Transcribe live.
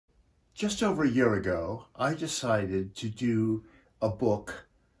Just over a year ago, I decided to do a book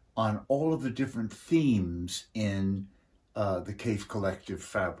on all of the different themes in the Kaffe Collective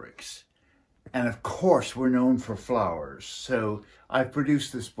fabrics. And of course, we're known for flowers. So I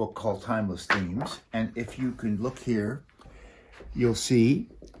produced this book called Timeless Themes. And if you can look here, you'll see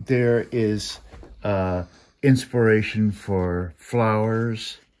there is inspiration for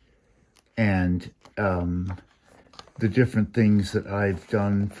flowers and the different things that I've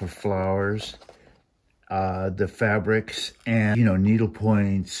done for flowers, the fabrics, and, you know, needle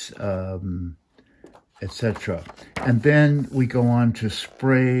points, etc. And then we go on to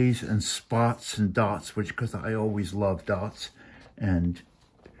sprays and spots and dots, which, because I always love dots, and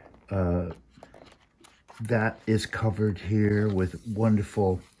that is covered here with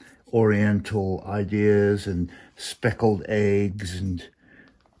wonderful oriental ideas and speckled eggs and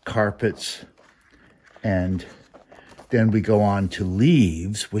carpets. And then we go on to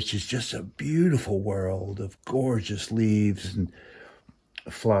leaves, which is just a beautiful world of gorgeous leaves and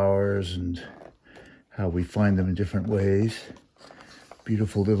flowers and how we find them in different ways.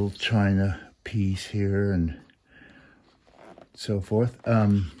 Beautiful little china piece here and so forth.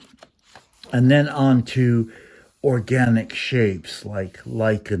 And then on to organic shapes like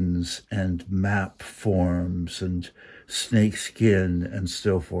lichens and map forms and snake skin and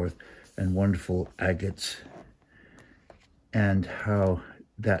so forth, and wonderful agates, and how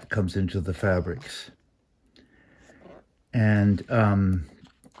that comes into the fabrics. And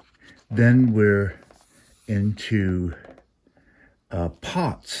then we're into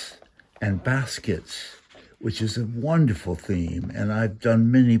pots and baskets, which is a wonderful theme. And I've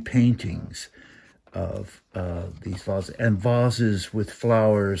done many paintings of these vases, and vases with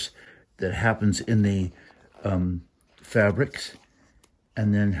flowers that happens in the fabrics,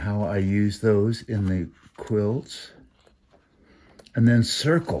 and then how I use those in the quilts. And then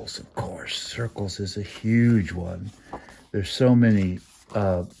circles, of course. Circles is a huge one. There's so many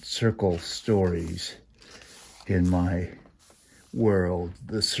circle stories in my world.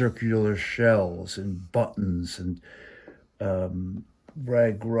 The circular shells and buttons and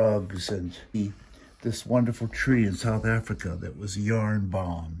rag rugs, and this wonderful tree in South Africa that was yarn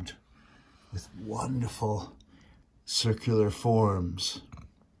bombed with wonderful circular forms.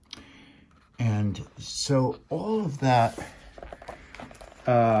 And so all of that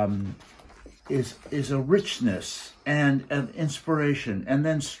is a richness and an inspiration. And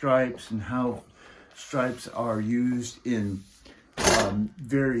then stripes, and how stripes are used in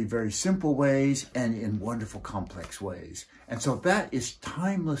very, very simple ways and in wonderful complex ways. And so that is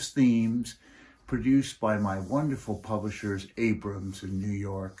Timeless Themes, produced by my wonderful publishers, Abrams in New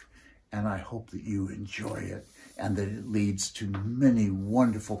York. And I hope that you enjoy it and that it leads to many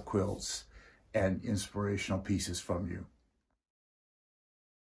wonderful quilts and inspirational pieces from you.